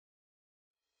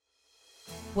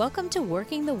Welcome to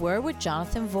Working the Word with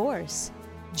Jonathan Vorse.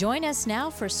 Join us now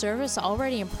for service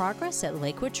already in progress at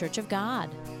Lakewood Church of God.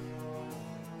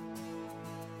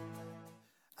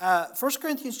 1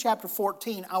 Corinthians chapter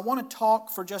 14, I want to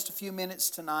talk for just a few minutes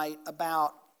tonight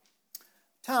about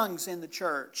tongues in the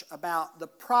church, about the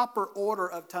proper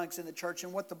order of tongues in the church,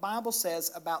 and what the Bible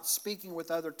says about speaking with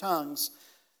other tongues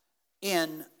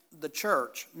in the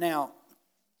church. Now,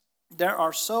 there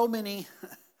are so many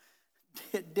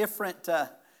different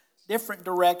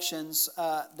directions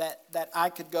that I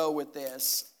could go with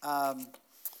this.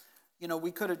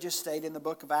 We could have just stayed in the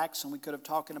book of Acts, and we could have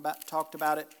talked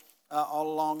about it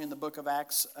all along in the book of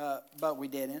Acts, but we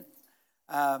didn't.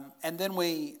 And then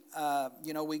we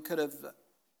could have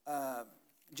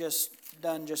just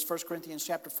done 1 Corinthians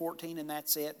chapter 14, and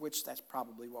that's it, which that's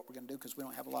probably what we're going to do because we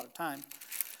don't have a lot of time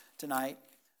tonight.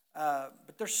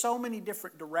 But there's so many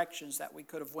different directions that we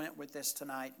could have went with this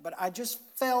tonight. But I just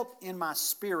felt in my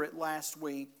spirit last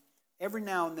week, every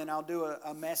now and then I'll do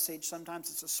a message. Sometimes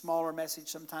it's a smaller message,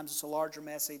 sometimes it's a larger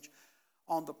message,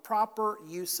 on the proper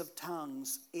use of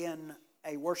tongues in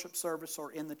a worship service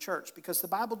or in the church. Because the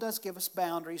Bible does give us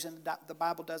boundaries and the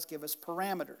Bible does give us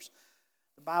parameters.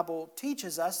 The Bible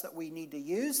teaches us that we need to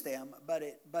use them, but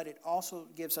it also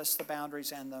gives us the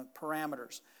boundaries and the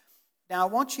parameters. Now, I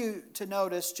want you to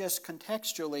notice just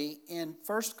contextually in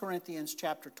 1 Corinthians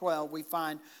chapter 12, we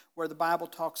find where the Bible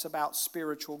talks about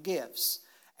spiritual gifts.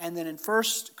 And then in 1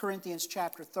 Corinthians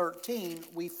chapter 13,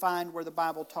 we find where the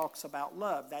Bible talks about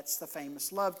love. That's the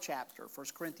famous love chapter, 1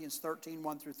 Corinthians 13,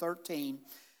 1 through 13.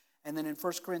 And then in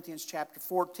 1 Corinthians chapter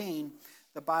 14,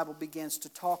 the Bible begins to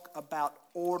talk about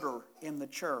order in the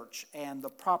church and the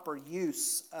proper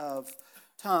use of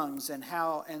tongues and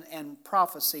how and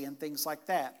prophecy and things like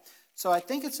that. So I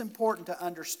think it's important to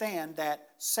understand that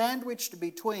sandwiched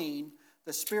between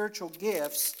the spiritual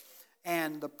gifts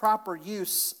and the proper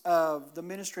use of the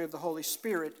ministry of the Holy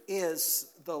Spirit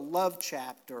is the love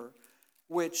chapter,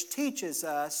 which teaches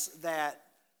us that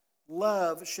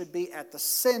love should be at the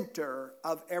center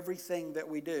of everything that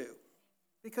we do,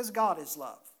 because God is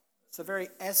love. It's the very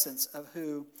essence of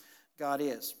who God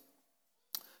is.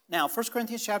 Now, 1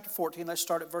 Corinthians chapter 14, let's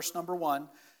start at verse number 1.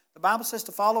 The Bible says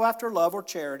to follow after love or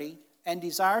charity, and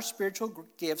desire spiritual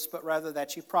gifts, but rather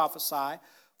that ye prophesy.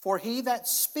 For he that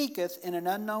speaketh in an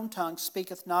unknown tongue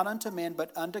speaketh not unto men,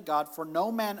 but unto God. For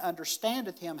no man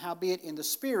understandeth him, howbeit in the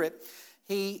Spirit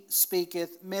he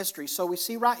speaketh mysteries. So we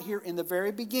see right here in the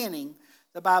very beginning,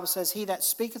 the Bible says, he that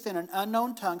speaketh in an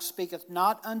unknown tongue speaketh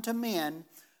not unto men,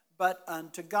 but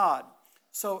unto God.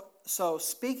 So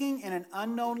speaking in an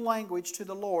unknown language to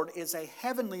the Lord is a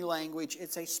heavenly language.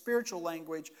 It's a spiritual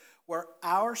language where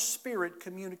our spirit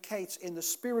communicates in the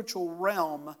spiritual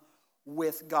realm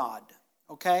with God.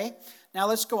 Okay? Now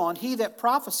let's go on. He that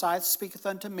prophesieth speaketh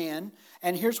unto men.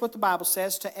 And here's what the Bible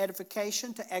says: to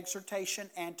edification, to exhortation,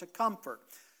 and to comfort.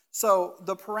 So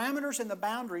the parameters and the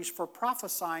boundaries for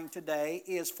prophesying today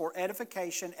is for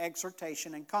edification,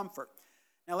 exhortation, and comfort.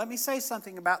 Now let me say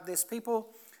something about this. People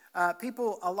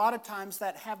a lot of times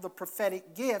that have the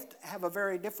prophetic gift have a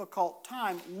very difficult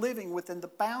time living within the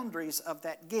boundaries of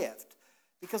that gift,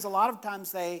 because a lot of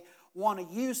times they want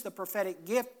to use the prophetic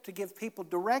gift to give people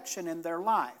direction in their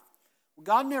life.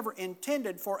 God never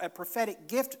intended for a prophetic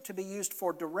gift to be used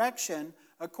for direction.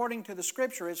 According to the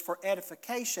Scripture, is for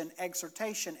edification,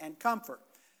 exhortation, and comfort.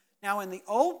 Now in the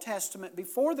Old Testament,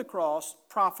 before the cross,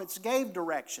 prophets gave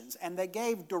directions and they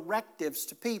gave directives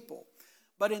to people.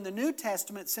 But in the New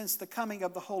Testament, since the coming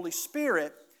of the Holy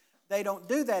Spirit, they don't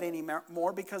do that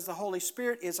anymore, because the Holy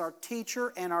Spirit is our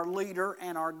teacher and our leader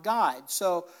and our guide.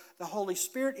 So the Holy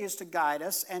Spirit is to guide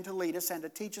us and to lead us and to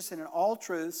teach us in all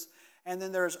truths. And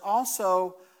then there's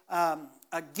also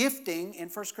a gifting in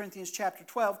 1 Corinthians chapter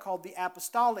 12 called the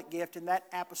apostolic gift. And that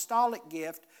apostolic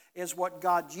gift is what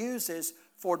God uses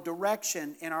for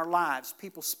direction in our lives,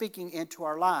 people speaking into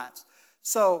our lives.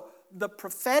 So the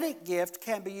prophetic gift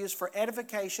can be used for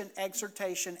edification,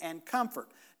 exhortation, and comfort.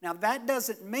 Now, that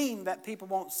doesn't mean that people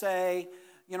won't say,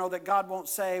 that God won't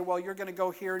say, well, you're going to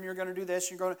go here and you're going to do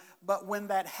this. But when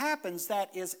that happens,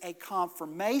 that is a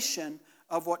confirmation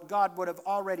of what God would have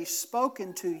already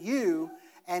spoken to you,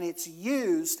 and it's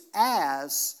used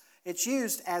as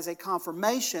a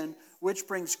confirmation, which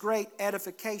brings great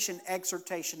edification,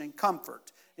 exhortation, and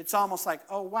comfort. It's almost like,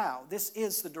 oh, wow, this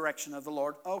is the direction of the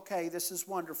Lord. Okay, this is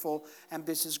wonderful, and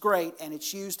this is great, and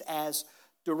it's used as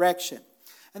direction.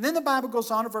 And then the Bible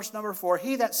goes on to verse number 4.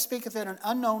 He that speaketh in an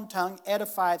unknown tongue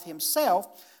edifieth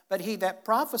himself, but he that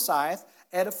prophesieth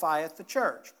edifieth the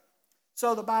church.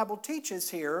 So the Bible teaches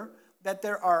here that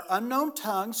there are unknown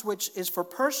tongues, which is for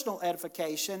personal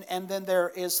edification, and then there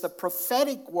is the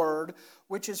prophetic word,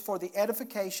 which is for the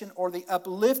edification or the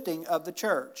uplifting of the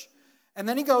church. And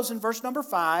then he goes in verse number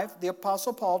 5, the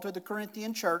Apostle Paul to the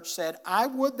Corinthian church said, I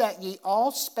would that ye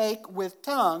all spake with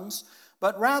tongues,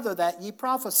 but rather that ye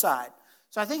prophesied.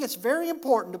 So I think it's very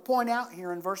important to point out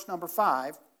here in verse number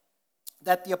 5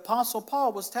 that the Apostle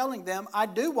Paul was telling them, I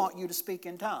do want you to speak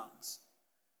in tongues.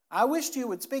 I wished you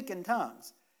would speak in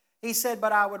tongues. He said,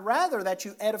 but I would rather that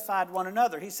you edified one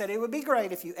another. He said, it would be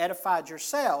great if you edified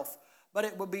yourself, but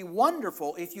it would be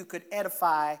wonderful if you could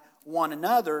edify one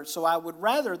another. So I would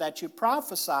rather that you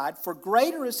prophesied, for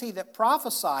greater is he that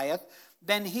prophesieth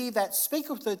than he that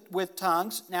speaketh with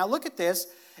tongues. Now look at this,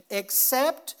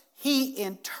 except he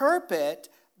interpret,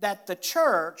 that the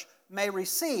church may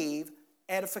receive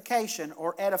edification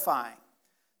or edifying.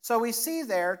 So we see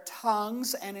there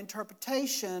tongues and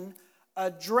interpretation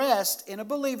addressed in a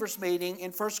believer's meeting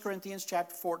in 1 Corinthians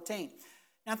chapter 14.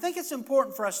 Now I think it's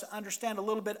important for us to understand a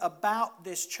little bit about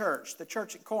this church, the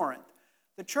church at Corinth.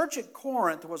 The church at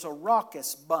Corinth was a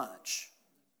raucous bunch.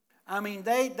 I mean,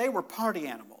 they were party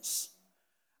animals.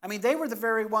 I mean, they were the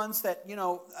very ones that,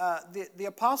 the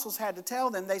apostles had to tell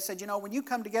them. They said, when you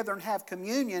come together and have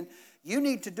communion, you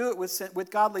need to do it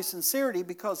with godly sincerity,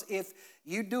 because if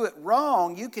you do it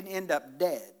wrong, you can end up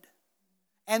dead.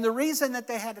 And the reason that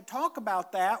they had to talk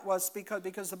about that was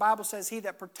because the Bible says, he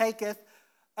that partaketh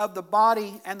of the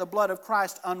body and the blood of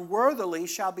Christ unworthily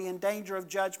shall be in danger of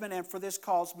judgment, and for this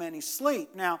cause many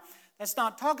sleep. Now, that's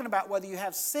not talking about whether you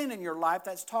have sin in your life.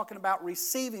 That's talking about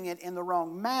receiving it in the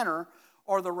wrong manner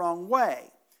or the wrong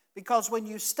way. Because when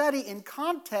you study in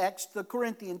context the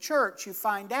Corinthian church, you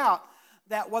find out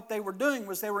that what they were doing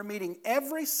was they were meeting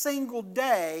every single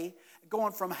day,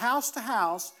 going from house to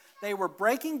house. They were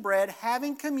breaking bread,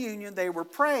 having communion, they were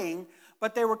praying,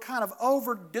 but they were kind of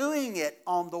overdoing it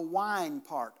on the wine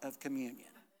part of communion.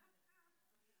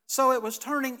 So it was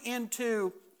turning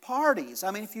into parties.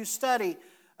 I mean, if you study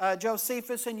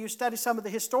Josephus and you study some of the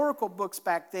historical books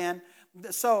back then,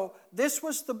 so this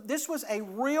was a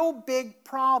real big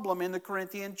problem in the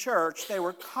Corinthian church. They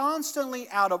were constantly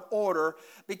out of order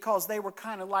because they were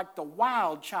kind of like the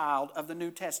wild child of the New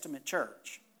Testament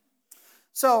church.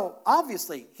 So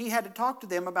obviously he had to talk to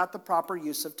them about the proper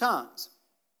use of tongues.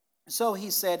 So he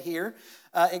said here,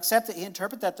 except that he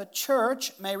interpret, that the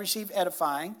church may receive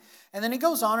edifying. And then he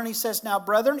goes on and he says, now,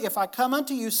 brethren, if I come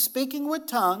unto you speaking with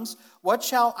tongues, what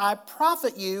shall I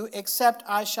profit you, except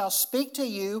I shall speak to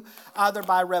you either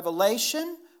by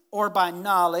revelation, or by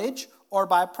knowledge, or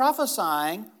by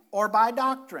prophesying, or by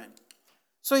doctrine?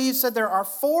 So he said there are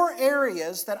 4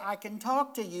 areas that I can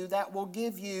talk to you that will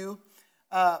give you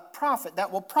profit,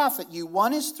 that will profit you.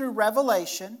 One is through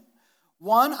revelation.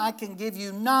 One, I can give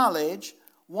you knowledge.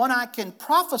 One, I can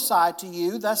prophesy to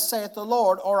you, thus saith the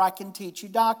Lord, or I can teach you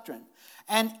doctrine.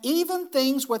 And even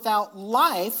things without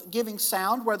life giving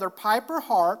sound, whether pipe or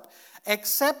harp,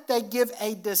 except they give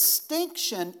a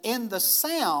distinction in the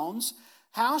sounds,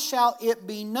 how shall it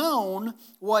be known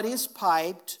what is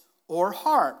piped or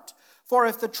harped? For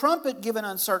if the trumpet give an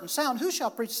uncertain sound, who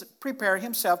shall prepare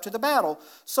himself to the battle?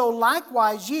 So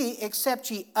likewise ye,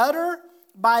 except ye utter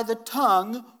by the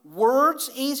tongue words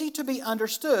easy to be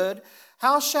understood,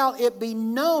 how shall it be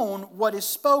known what is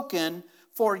spoken?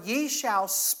 For ye shall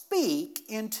speak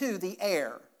into the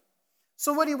air.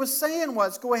 So what he was saying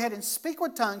was, go ahead and speak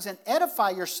with tongues and edify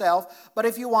yourself. But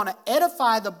if you want to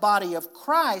edify the body of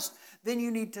Christ, then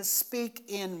you need to speak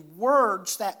in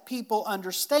words that people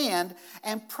understand.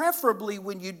 And preferably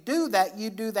when you do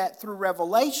that through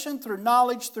revelation, through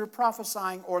knowledge, through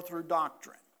prophesying, or through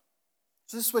doctrine.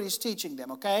 So this is what he's teaching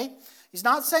them, okay? He's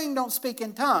not saying don't speak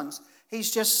in tongues.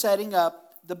 He's just setting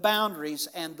up the boundaries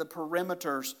and the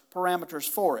parameters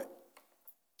for it.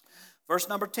 Verse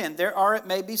number 10, there are, it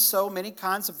may be so, many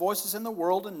kinds of voices in the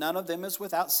world, and none of them is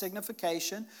without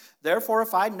signification. Therefore,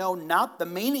 if I know not the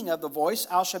meaning of the voice,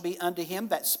 I shall be unto him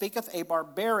that speaketh a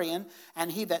barbarian,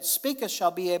 and he that speaketh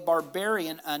shall be a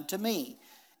barbarian unto me.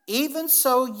 Even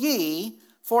so ye,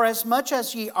 for as much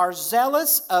as ye are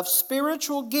zealous of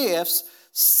spiritual gifts,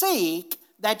 seek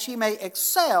that ye may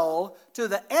excel to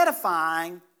the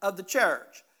edifying of the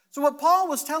church. So what Paul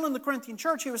was telling the Corinthian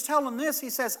church, he was telling them this. He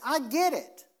says, I get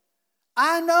it.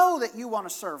 I know that you want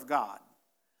to serve God.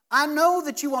 I know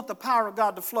that you want the power of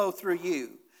God to flow through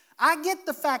you. I get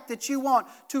the fact that you want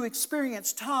to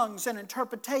experience tongues and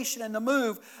interpretation and the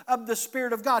move of the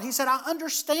Spirit of God. He said, I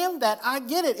understand that. I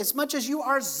get it. As much as you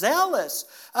are zealous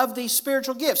of these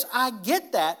spiritual gifts, I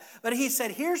get that. But he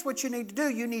said, here's what you need to do.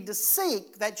 You need to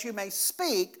seek that you may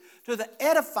speak to the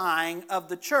edifying of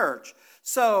the church.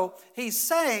 So he's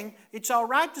saying it's all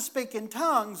right to speak in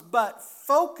tongues, but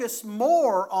focus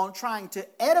more on trying to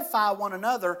edify one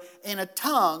another in a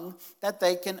tongue that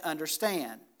they can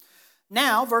understand.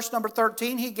 Now, verse number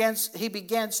 13, he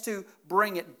begins to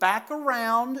bring it back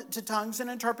around to tongues and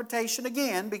interpretation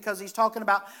again, because he's talking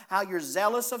about how you're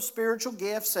zealous of spiritual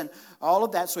gifts and all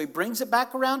of that. So he brings it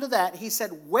back around to that. He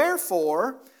said,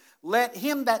 wherefore, let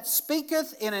him that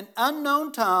speaketh in an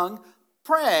unknown tongue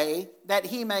pray that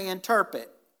he may interpret.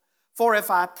 For if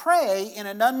I pray in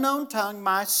an unknown tongue,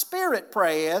 my spirit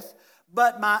prayeth,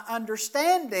 but my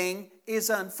understanding is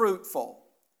unfruitful.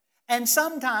 And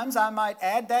sometimes, I might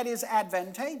add, that is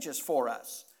advantageous for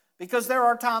us, because there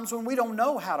are times when we don't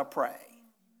know how to pray.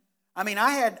 I mean,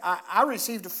 I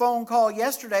received a phone call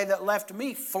yesterday that left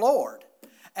me floored,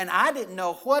 and I didn't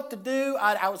know what to do.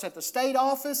 I was at the state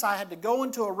office. I had to go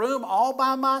into a room all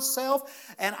by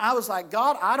myself, and I was like,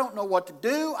 God, I don't know what to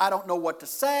do. I don't know what to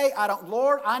say.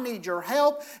 Lord, I need your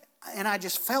help. And I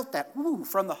just felt that,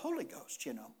 from the Holy Ghost,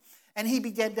 And he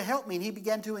began to help me, and he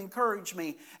began to encourage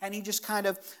me, and he just kind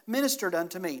of ministered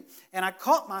unto me. And I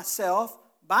caught myself,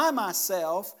 by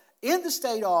myself, in the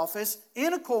state office,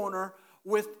 in a corner,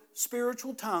 with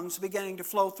spiritual tongues beginning to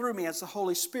flow through me as the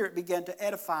Holy Spirit began to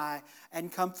edify and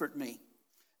comfort me.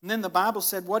 And then the Bible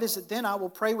said, what is it then? I will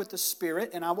pray with the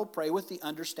Spirit, and I will pray with the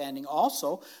understanding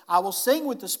also. I will sing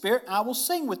with the Spirit, and I will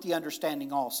sing with the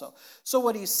understanding also. So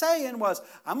what he's saying was,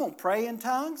 I'm going to pray in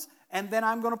tongues, and then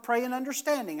I'm going to pray in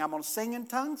understanding. I'm going to sing in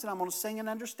tongues, and I'm going to sing in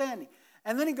understanding.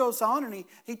 And then he goes on, and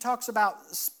he talks about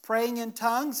praying in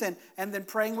tongues and then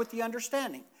praying with the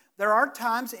understanding. There are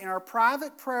times in our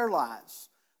private prayer lives,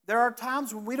 there are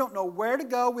times when we don't know where to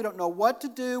go, we don't know what to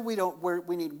do,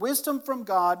 we need wisdom from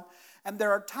God. And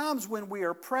there are times when we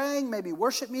are praying, maybe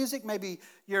worship music, maybe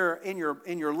you're in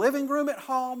your living room at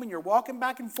home and you're walking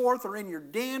back and forth, or in your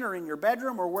den or in your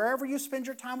bedroom or wherever you spend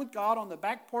your time with God, on the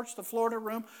back porch, the Florida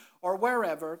room, or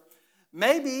wherever.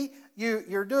 Maybe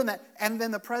you're doing that, and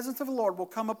then the presence of the Lord will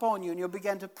come upon you and you'll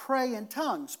begin to pray in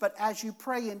tongues. But as you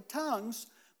pray in tongues,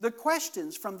 the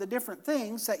questions from the different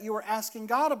things that you were asking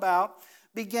God about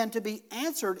begin to be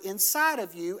answered inside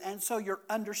of you, and so your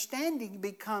understanding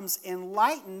becomes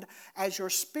enlightened as your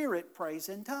spirit prays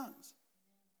in tongues.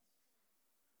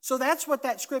 So that's what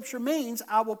that scripture means.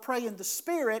 I will pray in the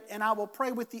Spirit, and I will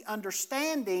pray with the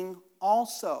understanding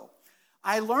also.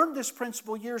 I learned this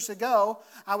principle years ago.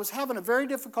 I was having a very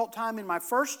difficult time in my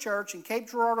first church in Cape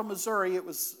Girardeau, Missouri. It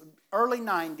was early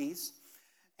 90s.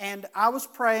 And I was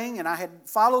praying, and I had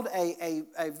followed I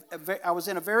was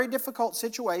in a very difficult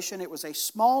situation. It was a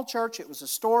small church. It was a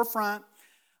storefront.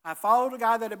 I followed a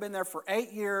guy that had been there for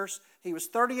 8 years. He was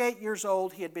 38 years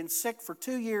old. He had been sick for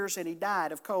 2 years, and he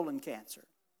died of colon cancer.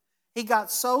 He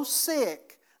got so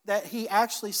sick that he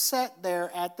actually sat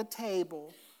there at the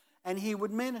table, and he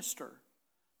would minister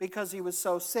because he was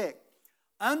so sick.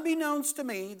 Unbeknownst to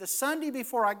me, the Sunday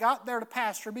before I got there to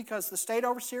pastor, because the state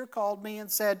overseer called me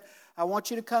and said, I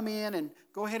want you to come in and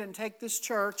go ahead and take this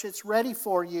church. It's ready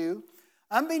for you.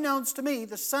 Unbeknownst to me,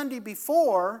 the Sunday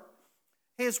before,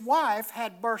 his wife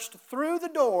had burst through the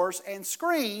doors and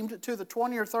screamed to the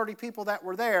 20 or 30 people that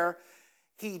were there,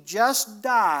 he just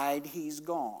died, he's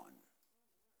gone.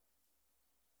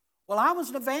 Well, I was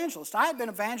an evangelist. I had been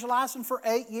evangelizing for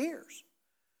 8 years.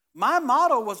 My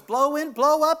motto was blow in,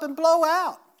 blow up, and blow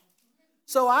out.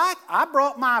 So I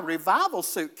brought my revival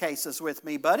suitcases with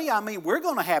me, buddy. I mean, we're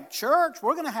going to have church.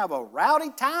 We're going to have a rowdy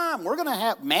time. We're going to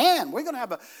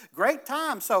have a great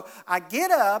time. So I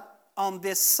get up on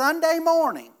this Sunday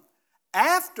morning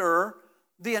after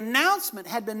the announcement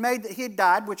had been made that he had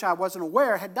died, which I wasn't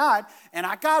aware had died, and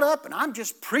I got up and I'm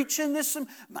just preaching this, and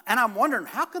I'm wondering,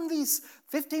 how come these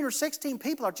 15 or 16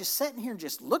 people are just sitting here and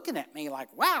just looking at me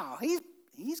like, wow,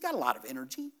 he's got a lot of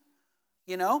energy.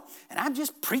 And I'm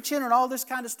just preaching and all this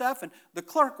kind of stuff. And the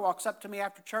clerk walks up to me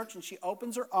after church, and she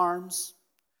opens her arms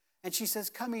and she says,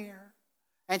 come here.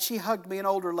 And she hugged me, an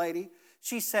older lady.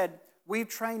 She said, we've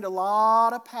trained a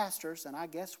lot of pastors, and I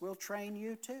guess we'll train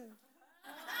you too.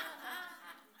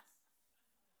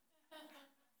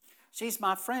 She's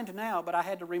my friend now, but I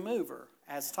had to remove her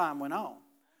as time went on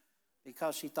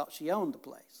because she thought she owned the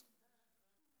place.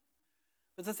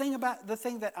 But the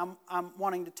thing that I'm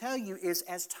wanting to tell you is,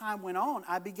 as time went on,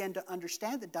 I began to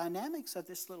understand the dynamics of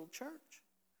this little church.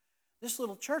 This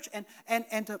little church,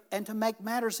 and to make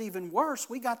matters even worse,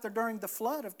 we got there during the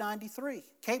flood of 93.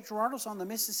 Cape Girardeau's on the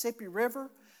Mississippi River.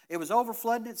 It was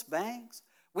overflooding its banks.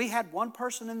 We had one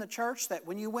person in the church that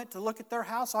when you went to look at their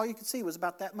house, all you could see was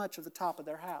about that much of the top of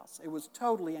their house. It was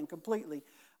totally and completely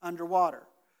underwater.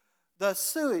 The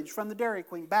sewage from the Dairy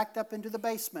Queen backed up into the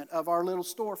basement of our little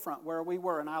storefront where we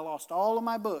were, and I lost all of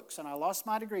my books, and I lost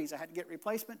my degrees. I had to get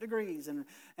replacement degrees and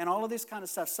all of this kind of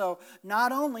stuff. So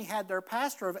not only had their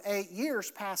pastor of 8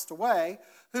 years passed away,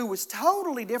 who was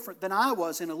totally different than I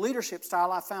was in a leadership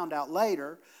style, I found out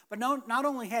later, but not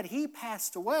only had he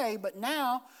passed away, but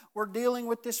now we're dealing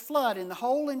with this flood in the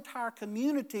whole entire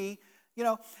community.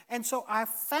 And so I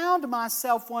found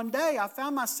myself one day,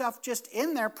 just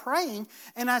in there praying,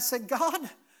 and I said, God,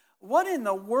 what in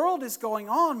the world is going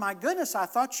on? My goodness, I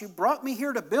thought you brought me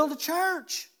here to build a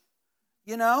church,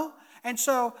 And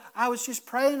so I was just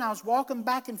praying, I was walking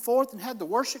back and forth and had the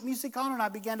worship music on, and I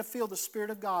began to feel the Spirit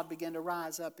of God begin to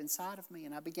rise up inside of me,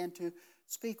 and I began to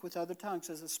speak with other tongues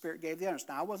as the Spirit gave the utterance.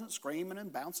 Now, I wasn't screaming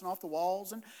and bouncing off the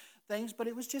walls and things, but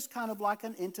it was just kind of like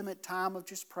an intimate time of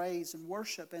just praise and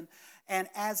worship. And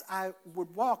as I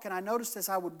would walk, and I noticed as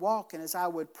I would walk and as I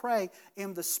would pray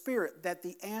in the Spirit that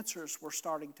the answers were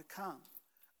starting to come.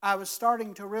 I was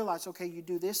starting to realize, okay, you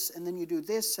do this, and then you do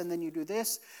this, and then you do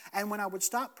this. And when I would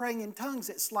stop praying in tongues,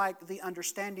 it's like the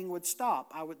understanding would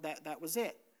stop. That was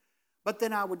it. But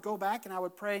then I would go back and I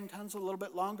would pray in tongues a little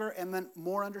bit longer, and then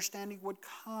more understanding would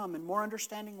come, and more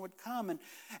understanding would come,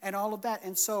 and all of that.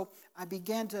 And so I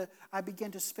began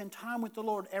to spend time with the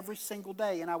Lord every single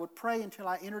day, and I would pray until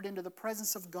I entered into the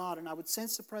presence of God, and I would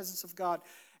sense the presence of God,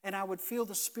 and I would feel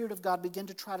the Spirit of God begin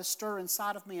to try to stir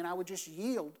inside of me, and I would just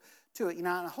yield to it. And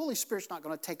the Holy Spirit's not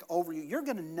going to take over you. You're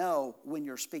going to know when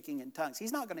you're speaking in tongues.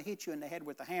 He's not going to hit you in the head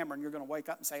with a hammer, and you're going to wake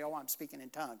up and say, oh, I'm speaking in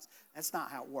tongues. That's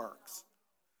not how it works.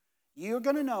 You're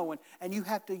going to know, and you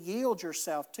have to yield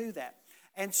yourself to that.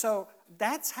 And so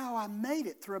that's how I made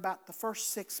it through about the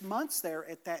first 6 months there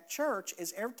at that church,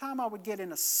 is every time I would get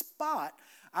in a spot,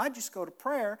 I'd just go to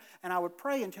prayer, and I would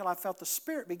pray until I felt the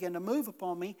Spirit begin to move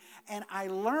upon me. And I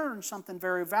learned something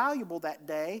very valuable that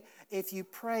day. If you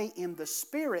pray in the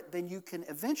Spirit, then you can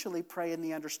eventually pray in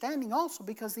the understanding also,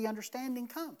 because the understanding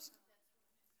comes.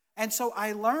 And so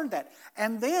I learned that.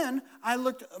 And then I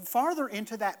looked farther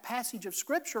into that passage of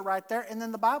Scripture right there, and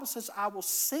then the Bible says, I will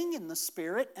sing in the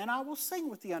Spirit, and I will sing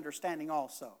with the understanding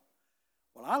also.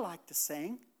 Well, I like to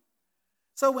sing.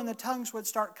 So when the tongues would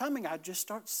start coming, I'd just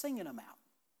start singing them out.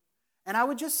 And I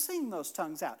would just sing those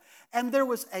tongues out. And there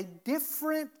was a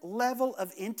different level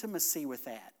of intimacy with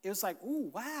that. It was like, ooh,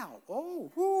 wow,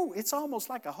 oh, ooh, it's almost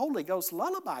like a Holy Ghost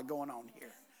lullaby going on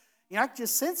here. I could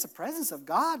just sense the presence of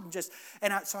God,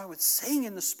 so I would sing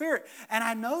in the Spirit. And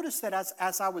I noticed that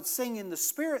as I would sing in the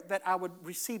Spirit, that I would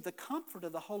receive the comfort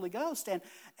of the Holy Ghost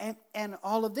and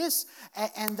all of this,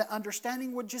 and the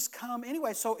understanding would just come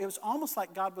anyway. So it was almost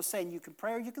like God was saying, you can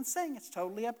pray or you can sing. It's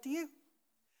totally up to you.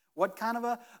 What kind of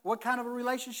a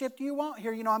relationship do you want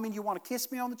here? You want to kiss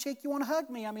me on the cheek, you want to hug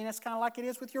me. It's kind of like it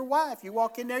is with your wife. You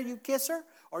walk in there, you kiss her,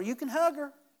 or you can hug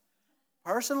her.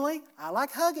 Personally, I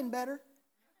like hugging better.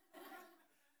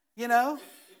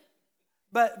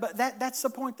 But that's the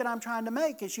point that I'm trying to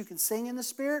make, is you can sing in the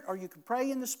Spirit or you can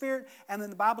pray in the Spirit. And then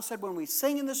the Bible said when we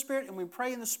sing in the Spirit and we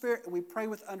pray in the Spirit, and we pray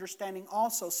with understanding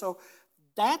also. So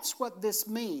that's what this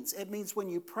means. It means when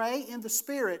you pray in the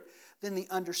Spirit, then the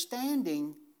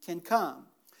understanding can come.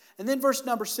 And then verse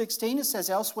number 16, it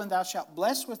says, else when thou shalt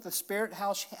bless with the Spirit,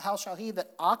 how shall he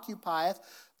that occupieth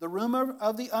the room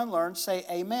of the unlearned say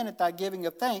amen at thy giving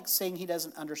of thanks, seeing he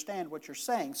doesn't understand what you're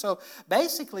saying. So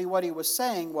basically what he was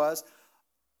saying was,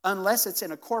 unless it's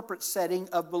in a corporate setting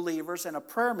of believers in a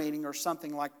prayer meeting or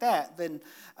something like that, then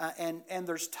and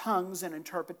there's tongues and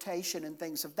interpretation and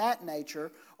things of that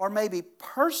nature, or maybe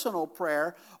personal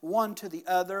prayer one to the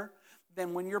other,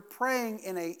 then when you're praying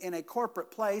in a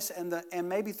corporate place and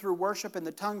maybe through worship and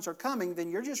the tongues are coming,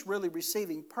 then you're just really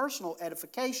receiving personal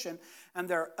edification, and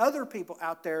there are other people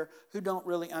out there who don't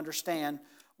really understand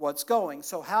what's going on.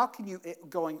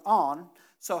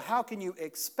 So how can you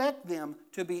expect them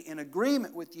to be in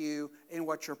agreement with you in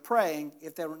what you're praying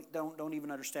if they don't even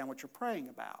understand what you're praying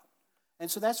about? And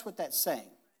so that's what that's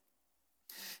saying.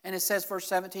 And it says, verse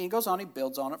 17, he goes on, he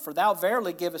builds on it. For thou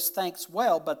verily givest thanks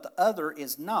well, but the other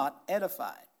is not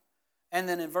edified. And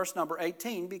then in verse number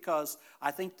 18, because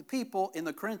I think the people in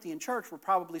the Corinthian church were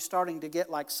probably starting to get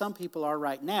like some people are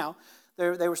right now.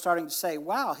 They were starting to say,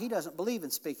 wow, he doesn't believe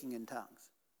in speaking in tongues.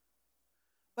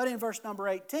 But in verse number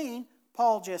 18,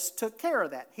 Paul just took care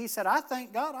of that. He said, I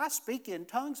thank God I speak in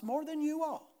tongues more than you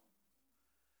all.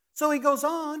 So he goes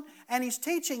on and he's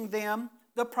teaching them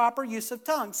the proper use of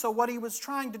tongues. So what he was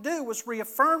trying to do was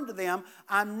reaffirm to them,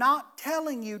 I'm not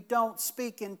telling you don't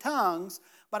speak in tongues,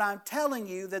 but I'm telling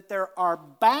you that there are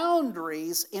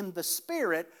boundaries in the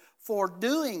Spirit for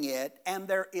doing it, and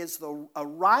there is a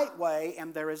right way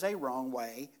and there is a wrong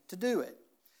way to do it.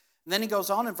 And then he goes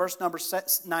on in verse number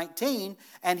 19,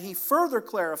 and he further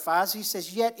clarifies. He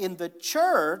says, yet in the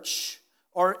church,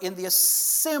 or in the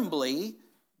assembly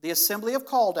of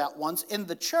called out ones, in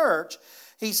the church,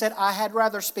 he said, I had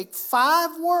rather speak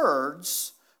 5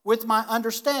 words with my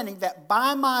understanding, that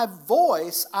by my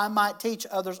voice I might teach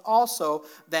others also,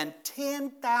 than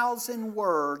 10,000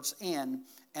 words in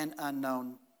an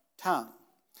unknown tongue.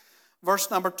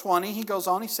 Verse number 20, he goes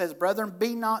on, he says, brethren,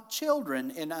 be not children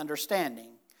in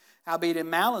understanding. Howbeit in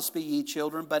malice be ye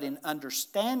children, but in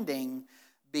understanding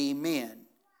be men.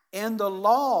 In the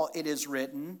law it is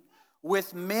written,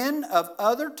 with men of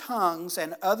other tongues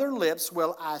and other lips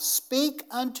will I speak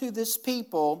unto this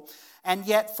people, and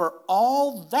yet for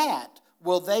all that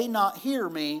will they not hear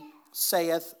me,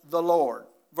 saith the Lord.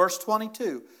 Verse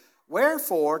 22,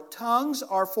 wherefore tongues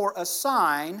are for a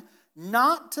sign,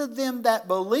 not to them that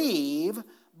believe,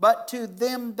 but to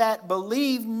them that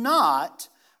believe not.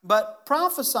 But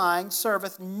prophesying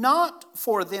serveth not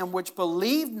for them which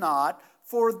believe not,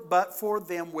 but for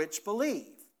them which believe.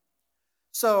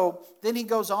 So then he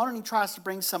goes on and he tries to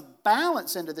bring some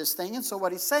balance into this thing. And so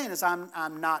what he's saying is,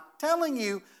 I'm not telling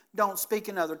you don't speak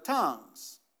in other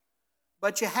tongues,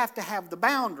 but you have to have the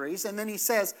boundaries. And then he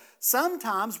says,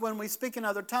 sometimes when we speak in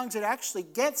other tongues, it actually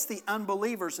gets the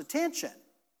unbeliever's attention.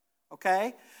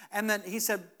 Okay? And then he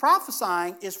said,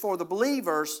 prophesying is for the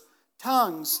believers.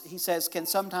 Tongues, he says, can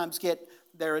sometimes get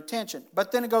their attention.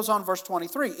 But then it goes on, verse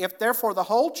 23. If therefore the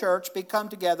whole church be come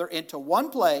together into one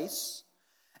place,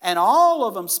 and all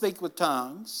of them speak with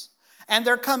tongues, and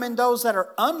there come in those that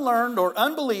are unlearned or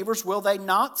unbelievers, will they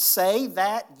not say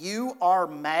that you are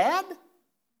mad?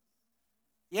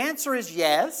 The answer is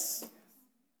yes.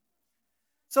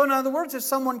 So in other words, if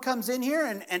someone comes in here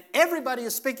and everybody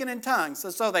is speaking in tongues,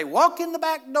 so they walk in the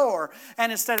back door,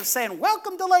 and instead of saying,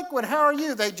 welcome to Lakewood, how are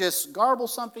you? They just garble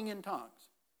something in tongues.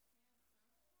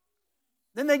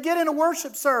 Then they get in a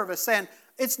worship service and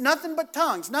it's nothing but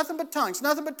tongues, nothing but tongues,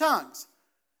 nothing but tongues.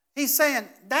 He's saying,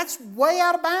 that's way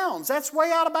out of bounds. That's way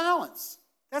out of balance.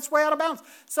 That's way out of bounds.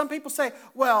 Some people say,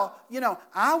 well,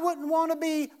 I wouldn't want to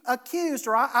be accused,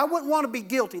 or I wouldn't want to be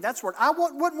guilty. That's the word. I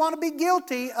wouldn't want to be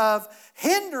guilty of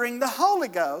hindering the Holy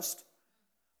Ghost.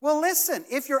 Well, listen,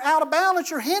 if you're out of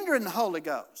balance, you're hindering the Holy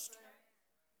Ghost.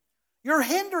 You're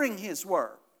hindering His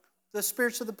work. The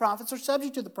spirits of the prophets are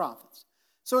subject to the prophets.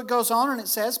 So it goes on and it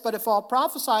says, but if all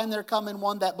prophesy and there come in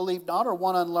one that believe not, or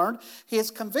one unlearned, he is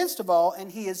convinced of all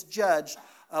and he is judged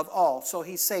of all. So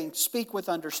he's saying, speak with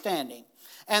understanding.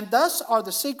 And thus are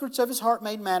the secrets of his heart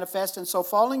made manifest, and so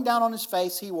falling down on his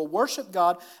face, he will worship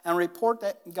God and report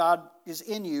that God is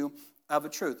in you of a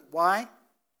truth. Why?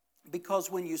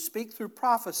 Because when you speak through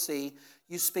prophecy,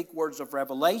 you speak words of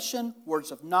revelation,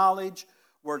 words of knowledge,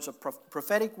 words of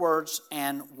prophetic words,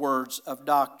 and words of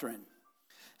doctrine.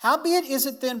 Howbeit is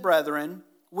it then, brethren,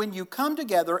 when you come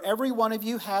together, every one of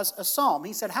you has a psalm.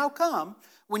 He said, how come?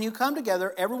 When you come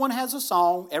together, everyone has a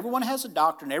song, everyone has a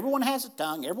doctrine, everyone has a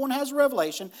tongue, everyone has a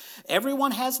revelation,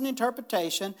 everyone has an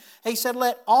interpretation. He said,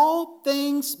 let all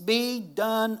things be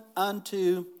done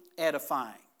unto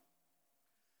edifying.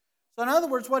 So in other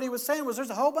words, what he was saying was, there's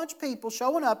a whole bunch of people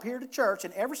showing up here to church,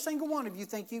 and every single one of you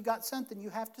think you've got something you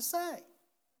have to say.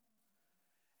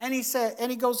 And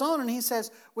he goes on and he says,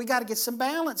 we got to get some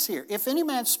balance here. If any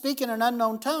man speak in an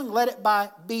unknown tongue, let it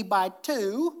be by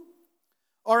 2,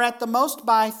 or at the most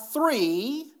by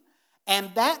 3,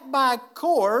 and that by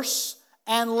course,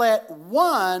 and let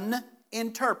one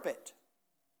interpret.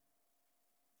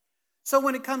 So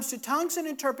when it comes to tongues and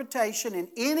interpretation in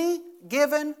any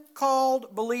given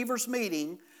called believers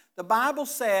meeting, the Bible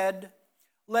said,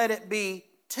 let it be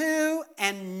 2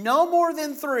 and no more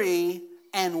than 3,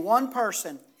 and one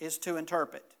person is to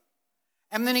interpret.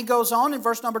 And then he goes on in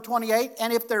verse number 28,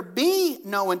 and if there be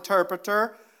no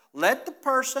interpreter, let the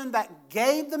person that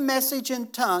gave the message in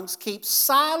tongues keep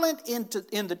silent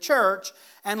in the church,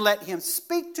 and let him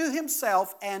speak to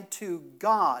himself and to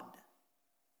God.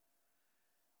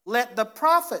 Let the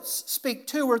prophets speak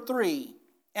 2 or 3,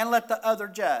 and let the other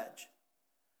judge.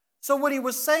 So what he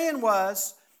was saying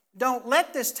was, don't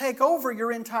let this take over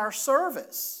your entire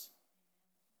service.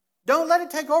 Don't let it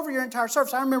take over your entire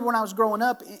service. I remember when I was growing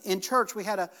up in church, we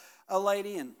had a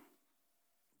lady, and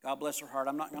God bless her heart.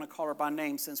 I'm not going to call her by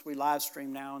name since we live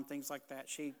stream now and things like that.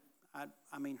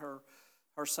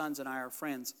 Her sons and I are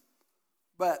friends.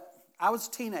 But I was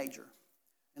a teenager,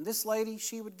 and this lady,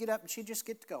 she would get up and she'd just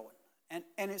get to going.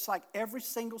 And it's like every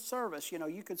single service,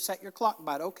 you could set your clock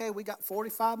by it. Okay, we got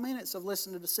 45 minutes of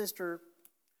listening to Sister,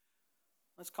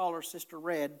 let's call her Sister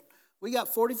Red. We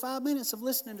got 45 minutes of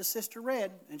listening to Sister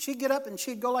Red, and she'd get up and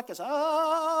she'd go like this, and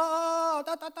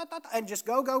just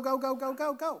go, go, go, go, go,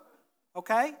 go, go.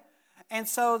 Okay? And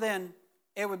so then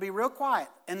it would be real quiet.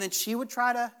 And then she would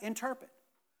try to interpret.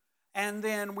 And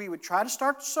then we would try to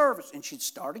start the service, and she'd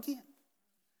start again.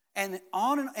 And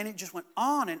on and it just went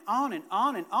on and on and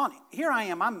on and on. Here I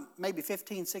am, I'm maybe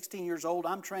 15, 16 years old.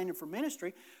 I'm training for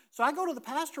ministry. So I go to the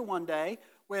pastor one day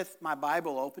with my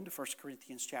Bible open to 1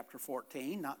 Corinthians chapter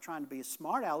 14, not trying to be a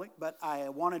smart aleck, but I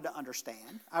wanted to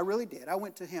understand. I really did. I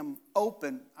went to him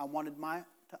open. I wanted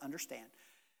to understand.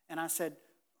 And I said,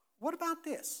 what about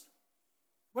this?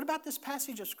 What about this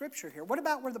passage of Scripture here? What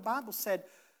about where the Bible said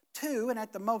 2 and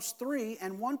at the most 3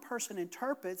 and one person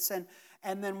interprets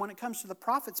and then when it comes to the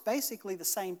prophets, basically the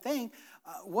same thing.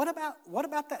 What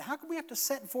about that? How come we have to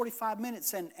sit in 45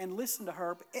 minutes and listen to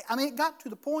her? It got to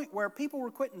the point where people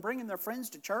were quitting bringing their friends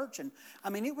to church, and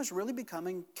it was really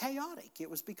becoming chaotic. It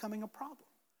was becoming a problem.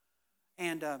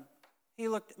 And he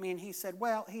looked at me and he said,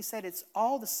 it's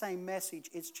all the same message.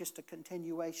 It's just a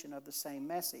continuation of the same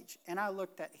message. And I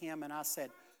looked at him and I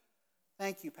said,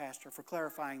 thank you, Pastor, for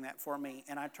clarifying that for me.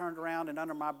 And I turned around and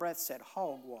under my breath said,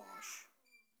 hogwash.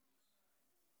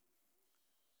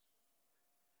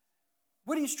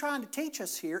 What he's trying to teach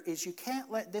us here is you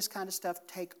can't let this kind of stuff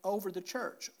take over the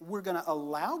church. We're going to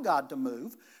allow God to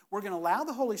move. We're going to allow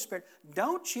the Holy Spirit.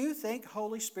 Don't you think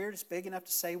Holy Spirit is big enough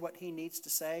to say what he needs to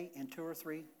say in 2 or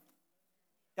 3?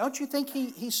 Don't you think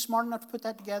he's smart enough to put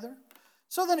that together?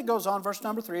 So then it goes on, verse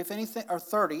number 3, if anything, or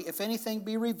 30, if anything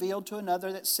be revealed to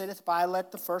another that sitteth by,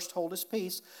 let the first hold his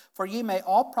peace. For ye may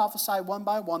all prophesy one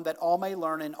by one, that all may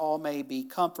learn and all may be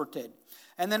comforted.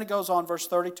 And then it goes on, verse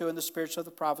 32, and the spirits of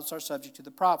the prophets are subject to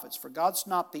the prophets. For God's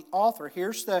not the author.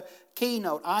 Here's the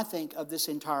keynote, I think, of this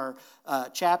entire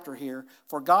chapter here.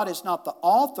 For God is not the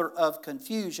author of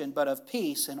confusion, but of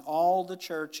peace in all the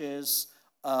churches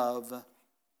of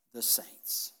the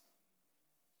saints.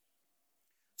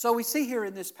 So we see here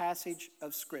in this passage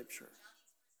of Scripture,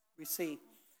 we see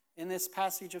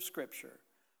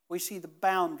the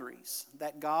boundaries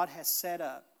that God has set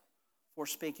up for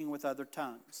speaking with other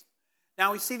tongues.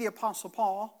 Now we see the Apostle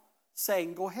Paul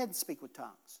saying, go ahead and speak with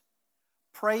tongues.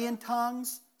 Pray in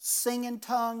tongues, sing in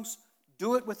tongues,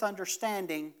 do it with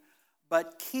understanding,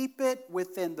 but keep it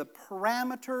within the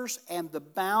parameters and the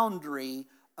boundary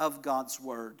of God's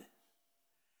Word.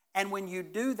 And when you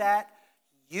do that,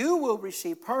 you will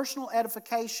receive personal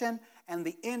edification, and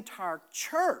the entire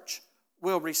church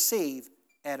will receive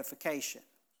edification.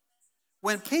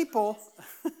 When people,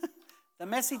 the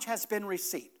message has been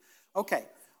received. Okay,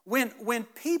 when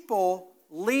people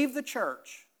leave the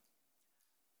church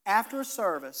after a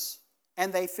service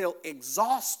and they feel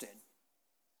exhausted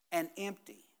and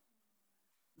empty,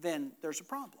 then there's a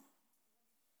problem,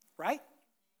 right?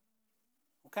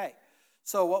 Okay.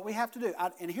 So what we have to do,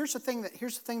 and here's the thing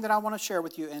that I want to share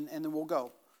with you, and then we'll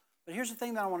go. But here's the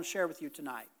thing that I want to share with you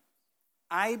tonight.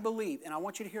 I believe, and I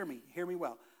want you to hear me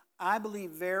well. I believe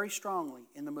very strongly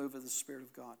in the move of the Spirit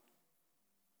of God.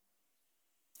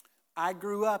 I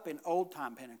grew up in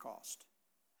old-time Pentecost.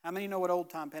 How many know what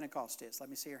old-time Pentecost is? Let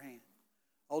me see your hand.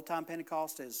 Old-time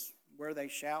Pentecost is where they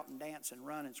shout and dance and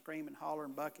run and scream and holler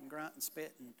and buck and grunt and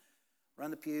spit and run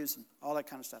the pews and all that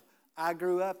kind of stuff. I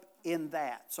grew up in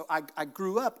that. So I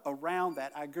grew up around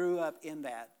that. I grew up in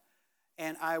that.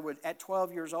 And at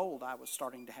 12 years old, I was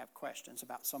starting to have questions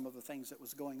about some of the things that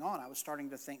was going on. I was starting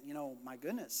to think, my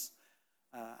goodness,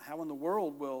 how in the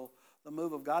world will the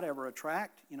move of God ever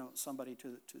attract, somebody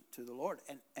to the Lord?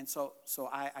 And so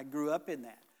I grew up in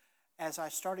that. As I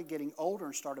started getting older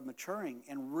and started maturing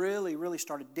and really, really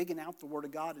started digging out the Word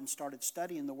of God and started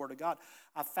studying the Word of God,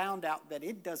 I found out that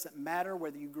it doesn't matter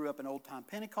whether you grew up in old-time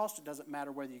Pentecost. It doesn't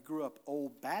matter whether you grew up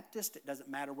Old Baptist. It doesn't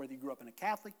matter whether you grew up in a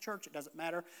Catholic church. It doesn't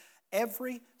matter.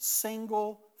 Every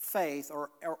single faith,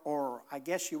 or I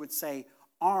guess you would say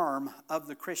arm of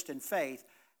the Christian faith,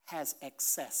 has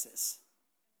excesses.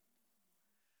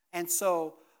 And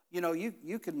so,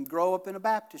 you can grow up in a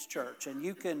Baptist church and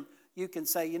you can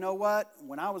say, you know what,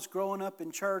 when I was growing up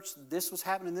in church, this was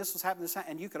happening,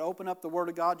 and you could open up the Word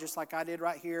of God just like I did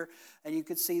right here, and you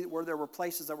could see where there were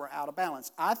places that were out of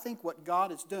balance. I think what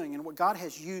God is doing, and what God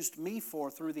has used me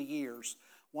for through the years,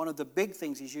 one of the big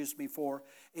things He's used me for,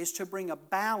 is to bring a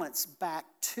balance back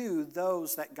to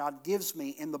those that God gives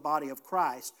me in the body of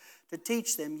Christ, to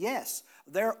teach them, yes,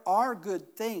 there are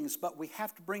good things, but we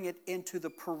have to bring it into the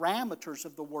parameters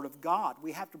of the Word of God.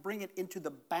 We have to bring it into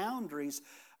the boundaries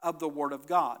of the Word of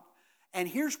God. And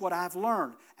here's what I've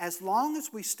learned. As long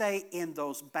as we stay in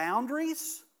those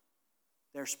boundaries,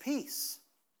 there's peace.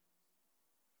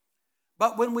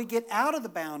 But when we get out of the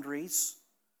boundaries,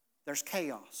 there's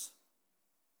chaos.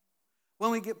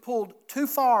 When we get pulled too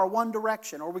far one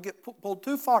direction, or we get pulled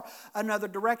too far another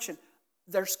direction,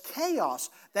 there's chaos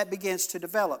that begins to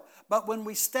develop. But when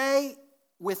we stay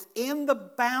within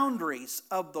the boundaries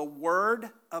of the Word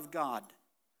of God,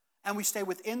 and we stay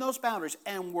within those boundaries,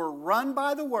 and we're run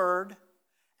by the Word,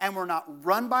 and we're not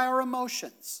run by our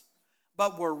emotions,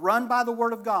 but we're run by the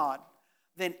Word of God,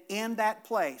 then in that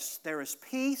place there is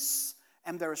peace,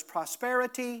 and there is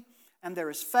prosperity, and there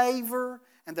is favor,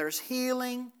 and there is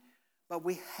healing. But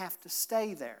we have to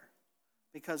stay there,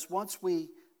 because once we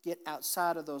get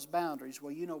outside of those boundaries,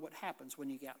 well, you know what happens when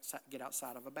you get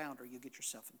outside of a boundary. You get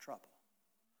yourself in trouble.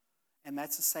 And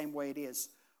that's the same way it is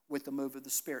with the move of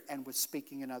the Spirit and with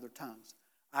speaking in other tongues.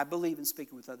 I believe in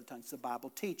speaking with other tongues. The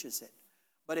Bible teaches it.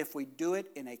 But if we do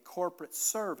it in a corporate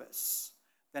service,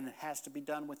 then it has to be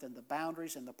done within the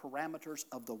boundaries and the parameters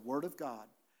of the Word of God.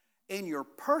 In your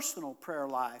personal prayer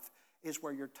life is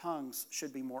where your tongues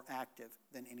should be more active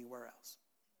than anywhere else.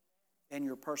 In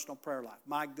your personal prayer life.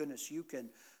 My goodness, you can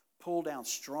pull down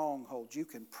strongholds. You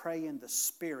can pray in the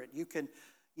Spirit. You can,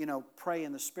 pray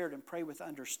in the Spirit and pray with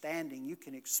understanding. You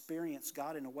can experience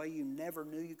God in a way you never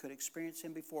knew you could experience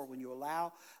Him before when you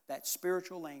allow that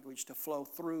spiritual language to flow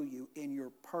through you in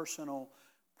your personal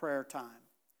prayer time.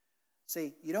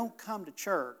 See, you don't come to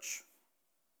church.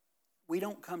 We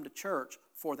don't come to church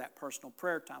for that personal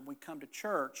prayer time. We come to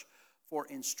church for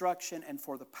instruction and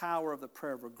for the power of the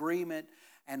prayer of agreement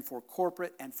and for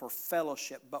corporate and for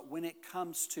fellowship. But when it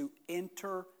comes to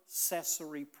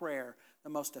intercessory prayer, the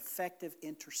most effective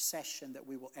intercession that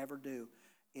we will ever do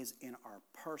is in our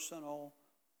personal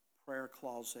prayer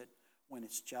closet when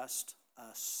it's just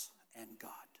us and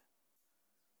God.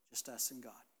 Just us and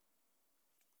God.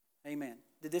 Amen.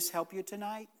 Did this help you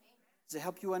tonight? Does it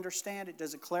help you understand it?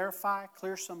 Does it clarify,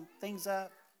 clear some things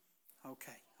up?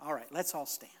 Okay. All right. Let's all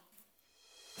stand.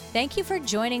 Thank you for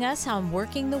joining us on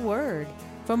Working the Word.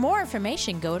 For more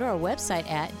information, go to our website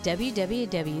at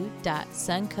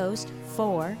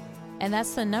www.suncoast4, and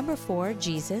that's the number 4,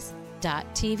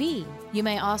 Jesus.tv. You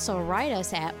may also write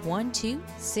us at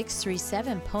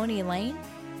 12637 Pony Lane,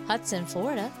 Hudson,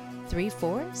 Florida,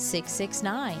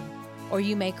 34669. Or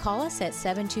you may call us at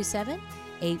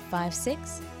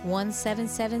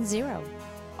 727-856-1770.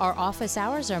 Our office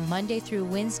hours are Monday through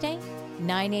Wednesday,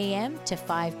 9 a.m. to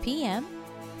 5 p.m.,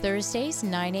 Thursdays,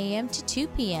 9 a.m. to 2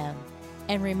 p.m.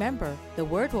 And remember, the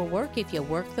Word will work if you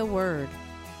work the Word.